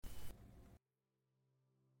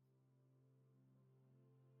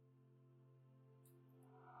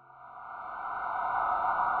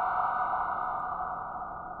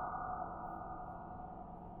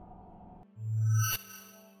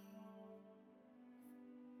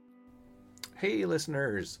Hey,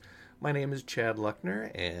 listeners! My name is Chad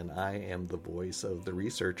Luckner, and I am the voice of the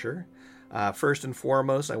researcher. First and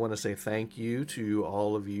foremost, I want to say thank you to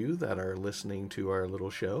all of you that are listening to our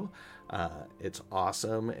little show. It's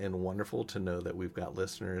awesome and wonderful to know that we've got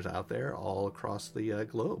listeners out there all across the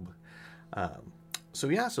globe.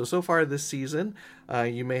 So far this season,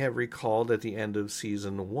 you may have recalled at the end of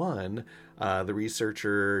season 1, the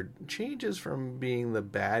researcher changes from being the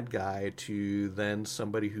bad guy to then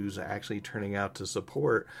somebody who's actually turning out to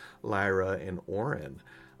support Lyra and Orin.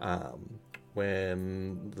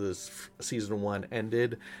 When this season 1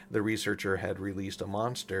 ended, the researcher had released a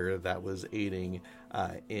monster that was aiding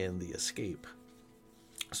in the escape.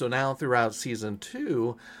 So now throughout season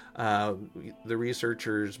 2, the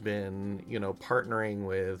researcher's been, partnering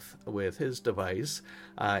with his device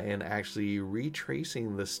and actually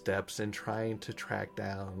retracing the steps and trying to track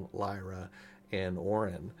down Lyra and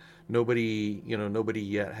Orin. Nobody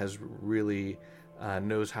yet has really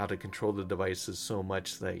knows how to control the devices so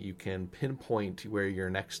much that you can pinpoint where your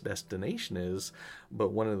next destination is.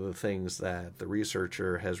 But one of the things that the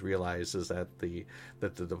researcher has realized is that the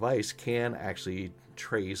device can actually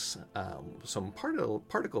trace some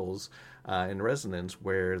particles in resonance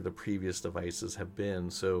where the previous devices have been.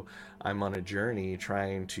 So I'm on a journey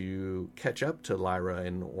trying to catch up to Lyra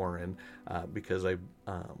and Orin because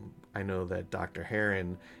I know that Dr.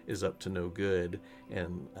 Heron is up to no good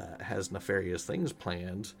and has nefarious things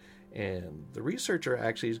planned. And the researcher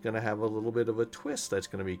actually is going to have a little bit of a twist that's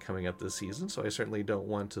going to be coming up this season, so I certainly don't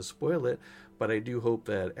want to spoil it, but I do hope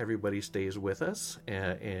that everybody stays with us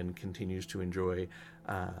and continues to enjoy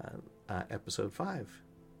episode 5.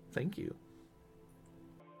 Thank you.